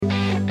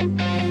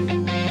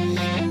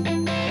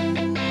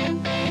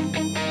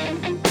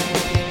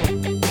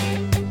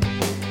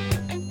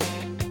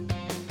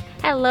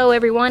Hello,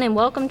 everyone, and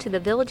welcome to the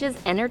Village's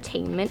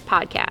Entertainment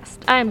Podcast.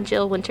 I'm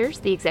Jill Winters,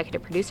 the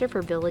executive producer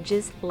for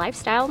Village's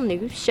lifestyle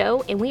news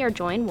show, and we are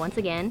joined once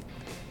again,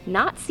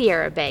 not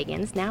Sierra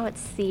Bagans, now it's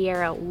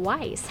Sierra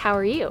Weiss. How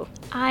are you?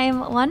 I'm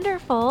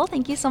wonderful.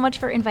 Thank you so much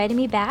for inviting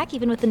me back,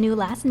 even with the new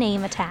last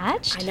name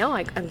attached. I know,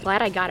 I'm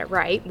glad I got it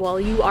right. Well,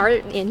 you are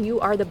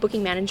the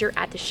booking manager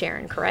at the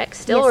Sharon, correct?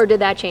 Still, Yes. Or did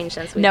that change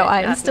since we No,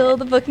 met? I'm still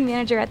the booking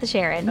manager at the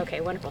Sharon.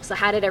 Okay, wonderful. So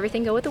how did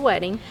everything go with the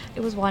wedding?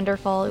 It was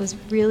wonderful. It was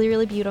really,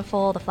 really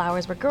beautiful. The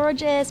flowers were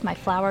gorgeous. My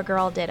flower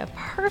girl did a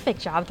perfect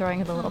job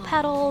throwing the little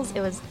petals.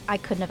 I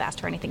couldn't have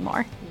asked for anything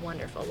more.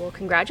 Wonderful. Well,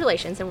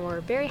 congratulations, and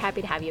we're very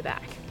happy to have you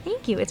back.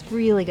 Thank you. It's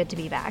really good to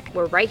be back.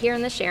 We're right here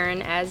in the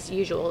Sharon, as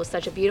usual. It's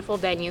such a beautiful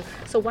venue.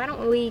 So why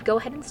don't we go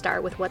ahead and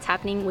start with what's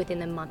happening within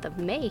the month of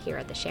May here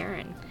at the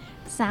Sharon?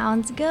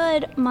 Sounds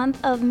good.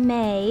 Month of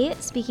May.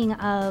 Speaking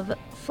of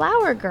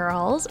flower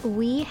girls,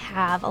 we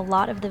have a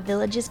lot of the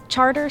Village's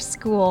charter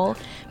school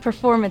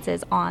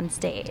performances on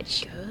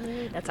stage.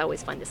 Good. That's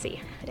always fun to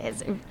see. It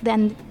is.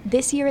 Then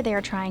this year they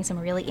are trying some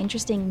really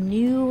interesting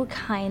new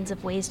kinds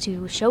of ways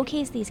to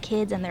showcase these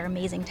kids and their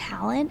amazing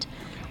talent.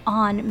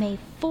 On May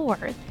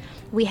 4th,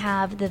 we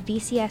have the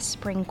VCS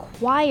Spring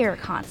Choir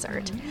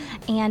Concert.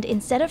 And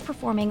instead of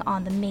performing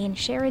on the main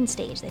Sharon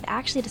stage, they've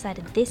actually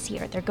decided this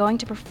year they're going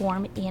to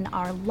perform in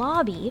our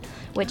lobby,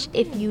 which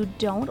if you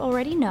don't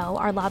already know,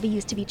 our lobby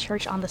used to be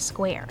Church on the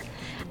Square.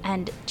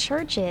 And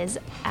churches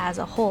as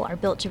a whole are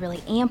built to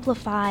really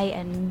amplify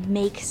and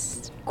make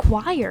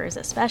choirs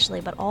especially,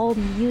 but all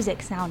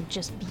music sound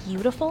just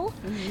beautiful.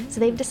 So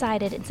they've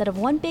decided instead of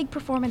one big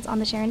performance on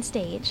the Sharon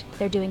stage,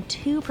 they're doing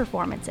two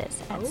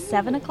performances at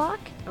 7 o'clock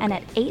and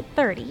at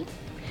 8:30.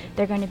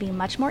 They're going to be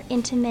much more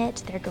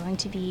intimate. They're going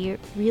to be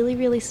really,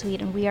 really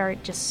sweet, and we are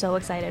just so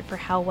excited for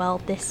how well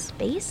this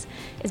space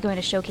is going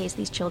to showcase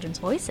these children's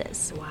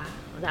voices. Wow,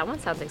 that one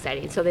sounds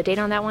exciting. So the date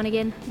on that one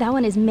again? That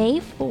one is May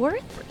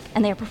 4th,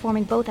 and they're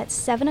performing both at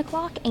 7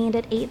 o'clock and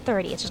at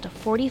 8:30. It's just a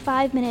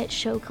 45-minute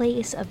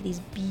showcase of these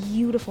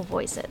beautiful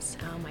voices.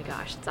 Oh my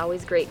gosh, it's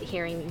always great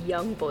hearing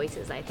young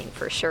voices, I think,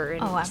 for sure.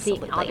 And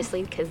absolutely.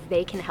 Obviously, because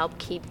they can help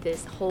keep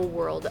this whole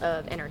world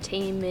of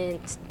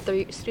entertainment,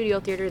 studio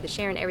theater, the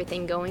Sharon,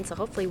 everything going. So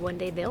hopefully one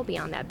day they'll be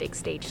on that big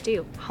stage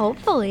too.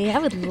 Hopefully. I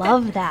would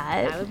love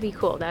that. That would be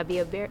cool. That would be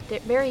a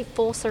very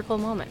full circle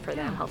moment for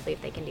them, hopefully,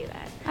 if they can do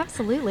that.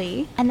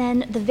 Absolutely. And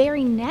then the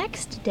very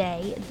next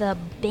day, the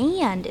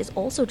band is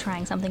also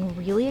trying something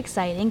really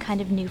exciting,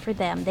 kind of new for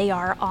them. They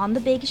are on the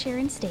big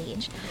Sharon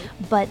stage,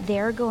 but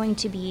they're going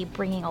to be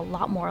bringing a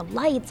lot more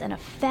lights and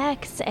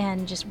effects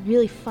and just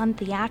really fun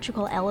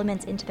theatrical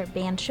elements into their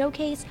band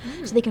showcase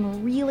so they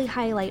can really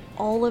highlight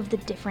all of the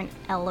different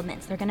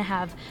elements. They're going to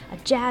have a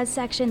jazz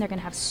section, they're going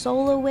to have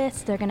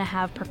soloists, they're going to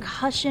have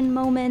percussion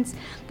moments,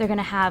 they're going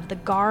to have the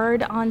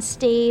guard on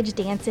stage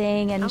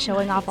dancing and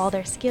showing off all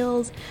their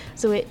skills.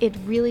 So it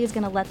really is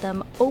going to let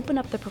them open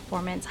up the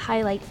performance,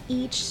 highlight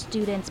each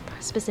student's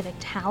specific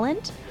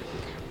talent,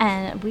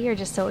 and we are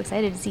just so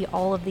excited to see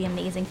all of the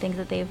amazing things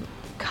that they've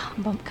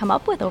come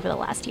up with over the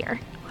last year.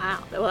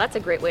 Wow. Well, that's a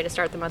great way to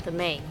start the month of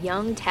May.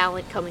 Young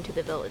talent coming to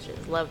the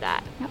Villages. Love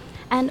that. Yep.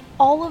 And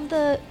all of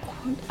the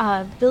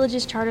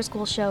Villages Charter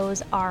School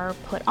shows are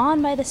put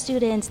on by the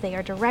students. They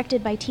are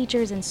directed by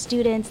teachers and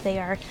students. They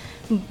are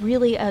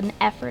really an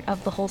effort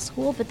of the whole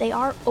school, but they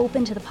are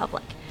open to the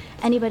public.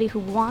 Anybody who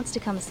wants to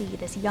come see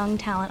this young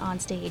talent on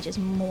stage is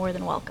more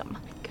than welcome.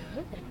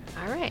 Good.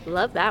 All right.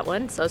 Love that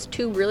one. So it's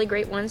two really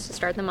great ones to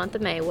start the month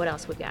of May. What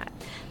else we got?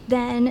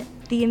 Then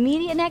the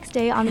immediate next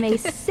day on May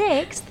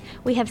 6th,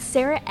 we have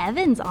Sarah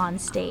Evans on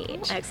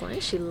stage.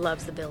 Excellent. She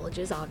loves the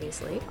Villages,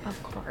 obviously.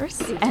 Of course.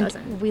 Who and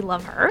doesn't? we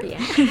love her.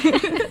 Yeah.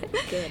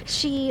 Good.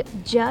 She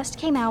just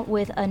came out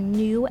with a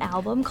new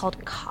album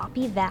called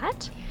Copy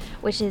That,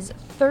 which is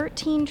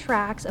 13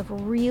 tracks of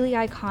really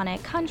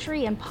iconic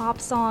country and pop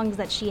songs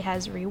that she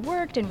has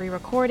reworked and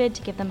re-recorded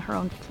to give them her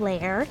own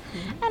flair.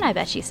 And I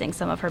bet she sings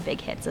some of her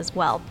big hits as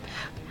well.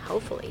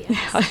 Hopefully,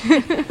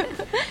 yes.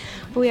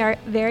 We are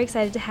very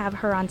excited to have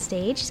her on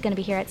stage. She's going to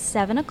be here at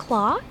 7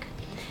 o'clock.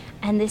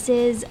 And this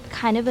is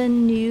kind of a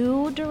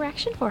new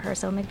direction for her,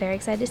 so I'm very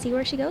excited to see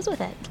where she goes with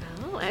it.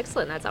 Oh,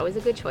 excellent. That's always a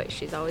good choice.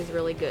 She's always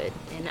really good.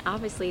 And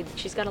obviously,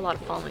 she's got a lot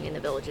of following in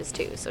the Villages,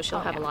 too, so she'll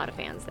have a lot of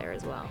fans there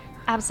as well.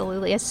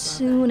 Absolutely. As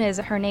soon as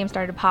her name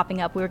started popping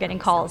up, we were getting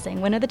calls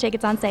saying, when are the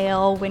tickets on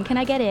sale? When can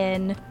I get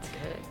in? That's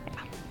good.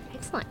 Yeah.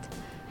 Excellent.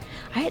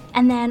 All right,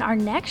 and then our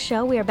next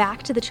show, we are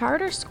back to the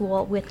charter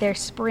school with their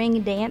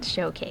spring dance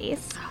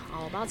showcase.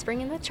 All about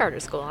spring in the charter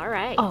school. All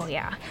right. Oh,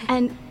 yeah.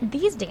 And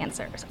these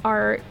dancers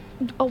are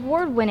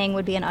award-winning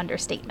would be an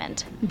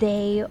understatement.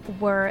 They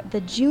were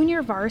the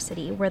junior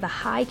varsity, were the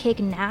high kick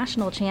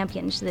national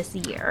champions this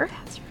year.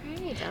 That's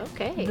right. right.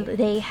 Okay.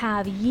 They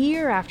have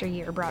year after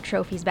year brought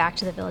trophies back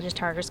to the Villages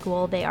Charter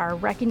School. They are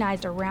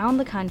recognized around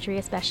the country,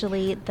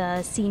 especially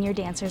the senior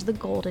dancers, the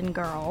Golden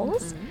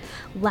Girls.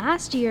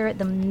 Last year,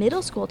 the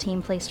middle school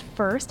team placed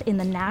first in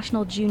the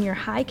National Junior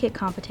High Kick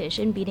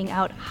competition, beating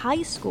out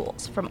high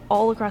schools from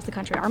all across the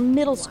country. Our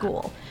middle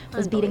school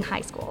was beating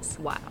high schools.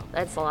 Wow,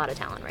 that's a lot of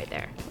talent right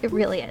there. It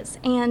really is.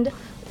 And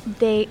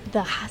the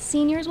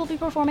seniors will be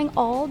performing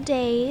all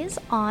days.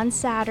 On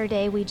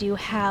Saturday, we do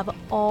have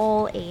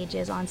all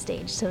ages on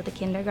stage. So the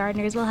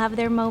kindergartners will have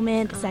their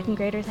moment, the second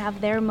graders have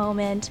their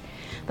moment.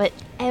 But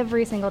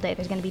every single day,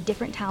 there's going to be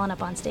different talent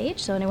up on stage.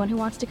 So anyone who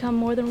wants to come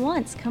more than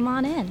once, come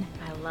on in.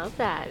 I love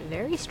that.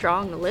 Very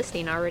strong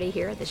listing already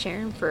here at the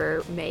Sharon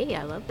for May.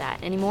 I love that.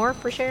 Any more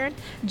for Sharon?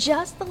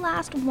 Just the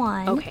last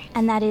one. Okay.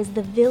 And that is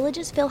the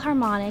Villages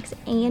Philharmonic's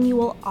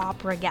annual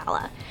Opera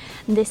Gala.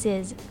 This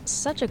is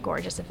such a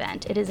gorgeous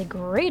event. It is a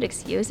great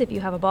excuse if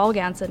you have a ball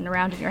gown sitting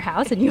around in your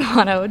house and you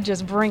want to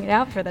just bring it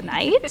out for the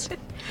night.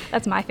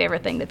 That's my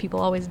favorite thing, that people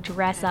always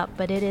dress up.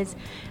 But it is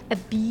a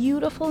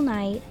beautiful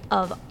night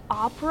of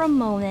opera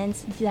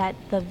moments that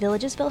the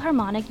Villages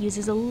Philharmonic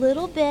uses a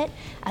little bit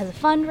as a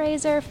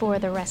fundraiser for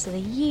the rest of the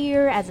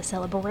year, as a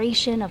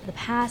celebration of the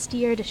past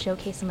year, to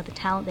showcase some of the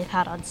talent they've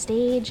had on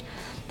stage.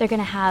 They're going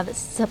to have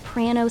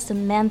soprano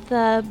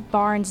Samantha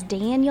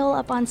Barnes-Daniel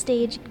up on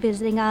stage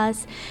visiting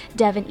us.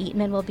 Devin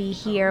Eatman will be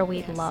here.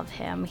 We love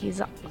him. He's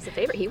a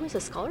favorite. He was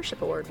a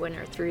scholarship award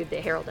winner through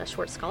the Harold S.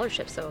 Schwartz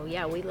Scholarship. So,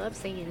 yeah, we love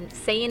saying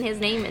his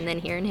name and then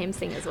hearing him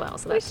sing as well.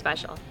 So that's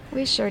special.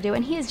 We sure do.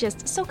 And he is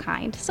just so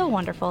kind, so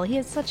wonderful. He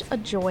is such a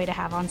joy to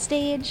have on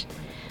stage.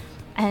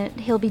 And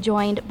he'll be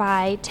joined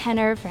by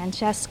tenor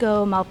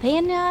Francesco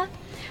Malpena,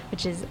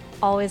 which is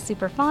always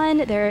super fun.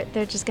 They're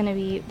just going to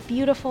be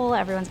beautiful.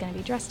 Everyone's going to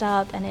be dressed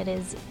up, and it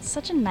is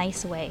such a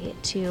nice way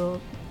to,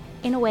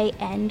 in a way,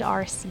 end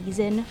our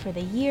season for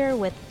the year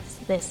with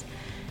this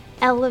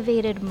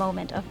elevated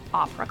moment of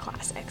opera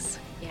classics.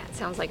 Yeah, it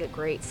sounds like a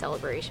great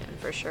celebration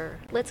for sure.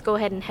 Let's go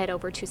ahead and head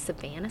over to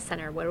Savannah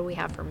Center. What do we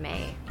have for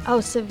May?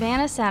 Oh,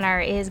 Savannah Center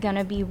is going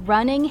to be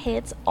running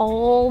hits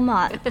all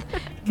month.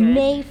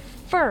 May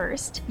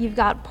 1st, you've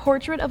got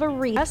Portrait of a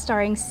Rita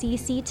starring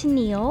CeCe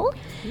Tennille.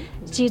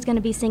 She's going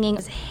to be singing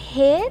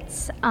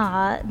hits.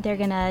 They're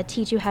going to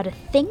teach you how to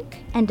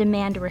think and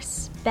demand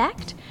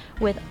respect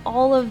with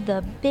all of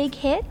the big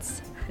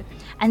hits.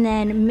 And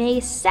then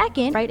May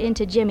 2nd, right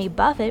into Jimmy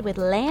Buffett with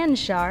Land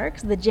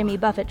Sharks, the Jimmy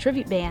Buffett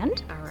tribute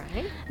band. All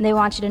right. And they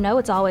want you to know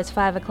it's always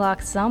 5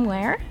 o'clock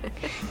somewhere.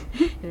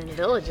 In the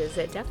Villages,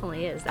 it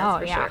definitely is,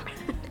 that's for sure.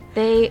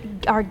 They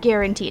are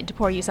guaranteed to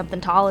pour you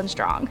something tall and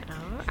strong.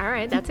 All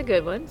right, that's a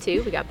good one,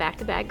 too. We got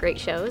back-to-back great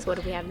shows. What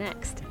do we have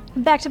next?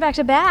 Back to back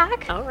to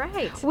back. All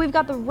right. We've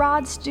got the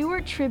Rod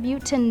Stewart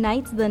tribute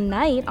Tonight's the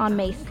Night on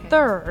May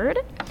 3rd.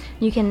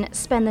 You can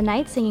spend the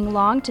night singing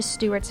along to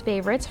Stewart's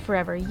favorites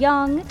Forever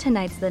Young,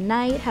 Tonight's the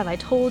Night, Have I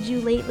Told You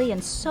Lately,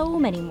 and so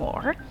many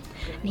more.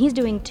 And he's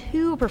doing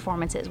 2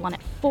 performances, one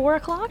at 4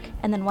 o'clock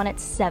and then one at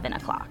 7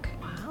 o'clock.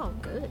 Wow,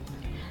 good.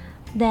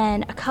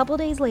 Then a couple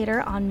days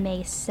later on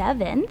May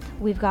 7th,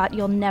 we've got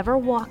You'll Never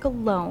Walk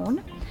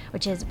Alone,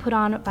 which is put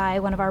on by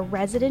one of our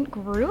resident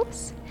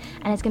groups,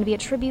 and it's going to be a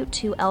tribute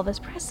to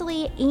Elvis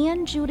Presley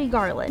and Judy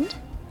Garland.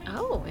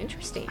 Oh,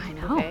 interesting. I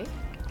know. Okay.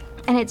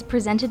 And it's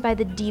presented by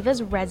the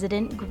Divas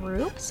resident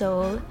group,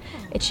 so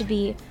it should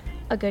be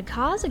a good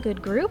cause, a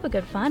good group, a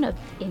good fun, an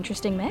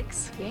interesting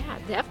mix. Yeah,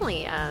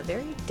 definitely a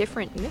very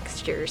different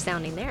mixture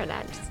sounding there.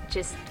 That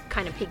just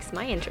kind of piques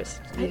my interest.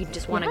 You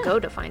just want to go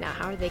to find out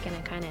how are they going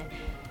to kind of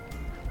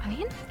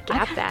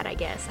I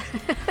guess.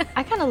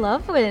 I kind of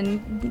love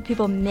when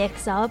people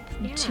mix up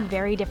 2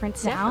 very different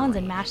sounds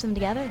and mash them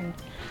together. And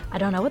I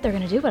don't know what they're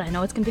going to do, but I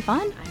know it's going to be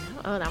fun. I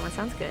know. Oh, that one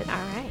sounds good.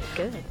 All right,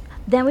 good.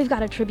 Then we've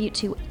got a tribute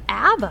to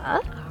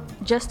ABBA,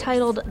 just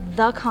titled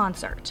The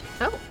Concert.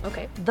 Oh,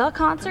 okay. The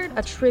Concert,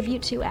 a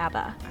tribute to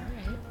ABBA. All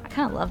right. I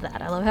kind of love that.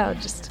 I love how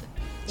just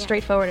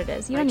straightforward it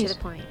is. You right to the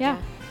point. Yeah.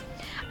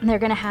 And they're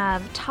going to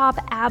have top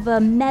ABBA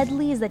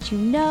medleys that you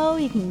know.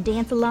 You can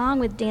dance along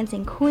with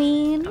Dancing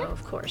Queen. Oh,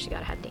 of course. You got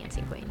to have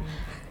Dancing Queen.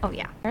 Oh,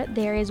 yeah.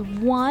 There is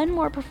one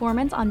more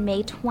performance on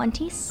May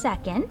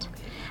 22nd,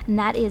 and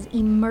that is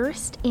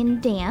Immersed in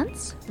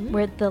Dance,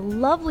 where the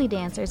lovely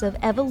dancers of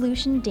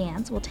Evolution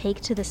Dance will take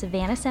to the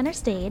Savannah Center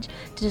stage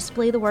to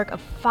display the work of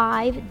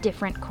 5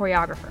 different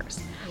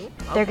choreographers.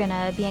 They're going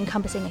to be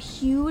encompassing a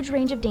huge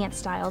range of dance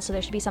styles, so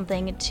there should be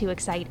something to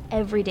excite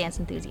every dance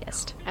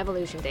enthusiast.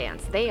 Evolution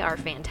Dance, they are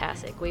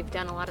fantastic. We've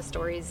done a lot of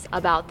stories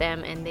about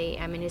them, and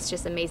it's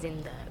just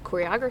amazing, the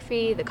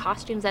choreography, the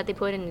costumes that they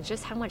put in, and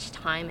just how much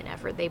time and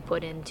effort they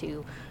put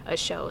into a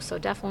show. So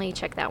definitely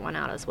check that one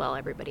out as well,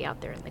 everybody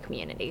out there in the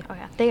community. Oh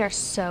yeah, they are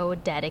so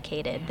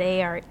dedicated.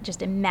 They are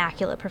just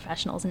immaculate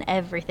professionals in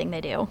everything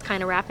they do.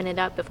 Kind of wrapping it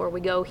up before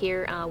we go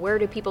here, where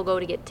do people go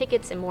to get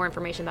tickets and more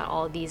information about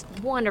all of these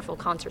wonderful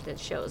concerts and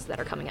shows that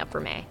are coming up for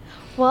May?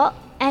 Well,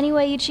 any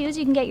way you choose,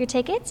 you can get your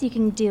tickets. You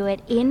can do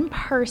it in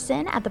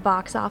person at the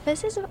box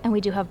offices, and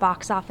we do have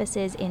box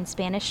offices in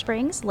Spanish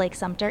Springs, Lake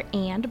Sumter,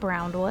 and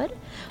Brownwood.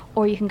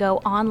 or you can go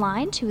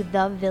online to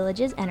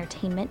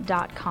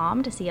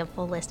thevillagesentertainment.com to see a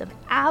full list of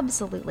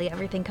absolutely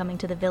everything coming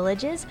to the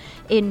Villages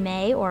in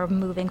May or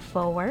moving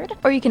forward.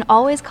 Or you can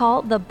always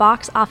call the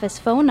box office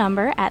phone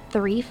number at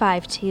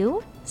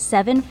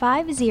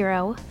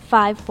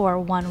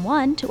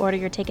 352-750-5411 to order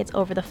your tickets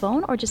over the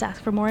phone or just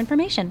ask for more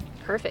information.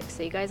 Perfect.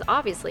 So you guys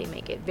obviously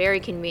make it very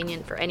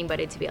convenient for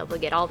anybody to be able to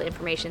get all the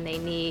information they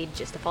need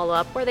just to follow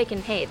up, or they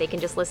can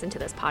just listen to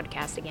this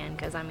podcast again,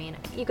 because I mean,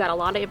 you got a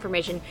lot of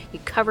information, you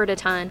covered a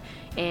ton,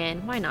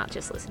 and why not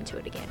just listen to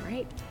it again,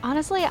 right?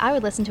 Honestly, I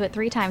would listen to it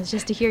 3 times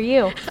just to hear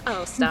you.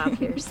 Oh, stop.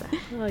 You're so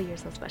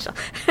special.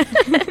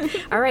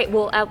 All right.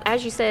 Well,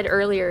 as you said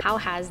earlier, how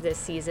has this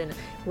season,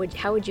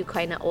 how would you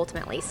kind of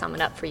ultimately sum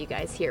it up for you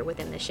guys here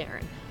within the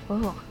Sharon?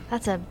 Oh,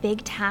 that's a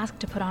big task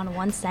to put on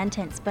one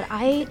sentence, but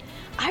I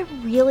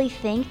really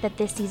think that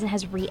this season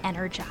has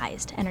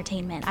re-energized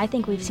entertainment. I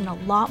think we've seen a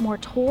lot more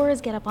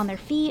tours get up on their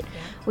feet. Yeah.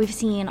 We've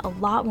seen a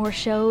lot more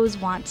shows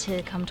want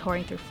to come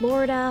touring through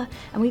Florida,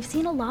 and we've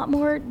seen a lot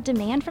more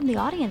demand from the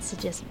audience to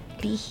just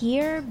be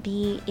here,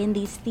 be in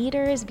these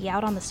theaters, be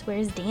out on the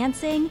squares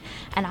dancing,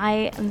 and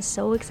I am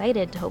so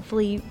excited to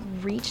hopefully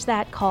reach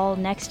that call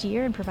next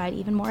year and provide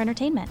even more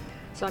entertainment.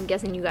 So I'm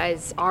guessing you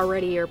guys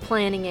already are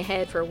planning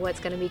ahead for what's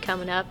going to be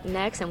coming up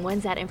next, and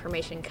when's that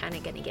information kind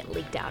of going to get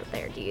leaked out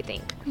there, do you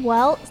think?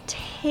 Well,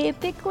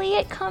 typically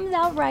it comes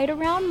out right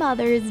around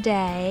Mother's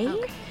Day.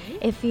 Okay.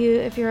 If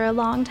you're a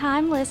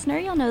long-time listener,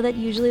 you'll know that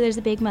usually there's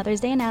a big Mother's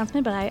Day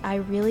announcement, but I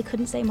really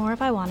couldn't say more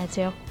if I wanted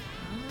to.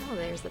 Oh,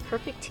 there's the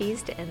perfect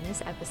tease to end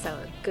this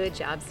episode. Good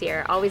job,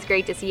 Sierra. Always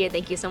great to see you.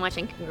 Thank you so much,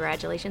 and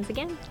congratulations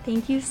again.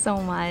 Thank you so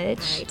much.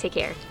 All right, take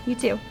care. You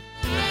too.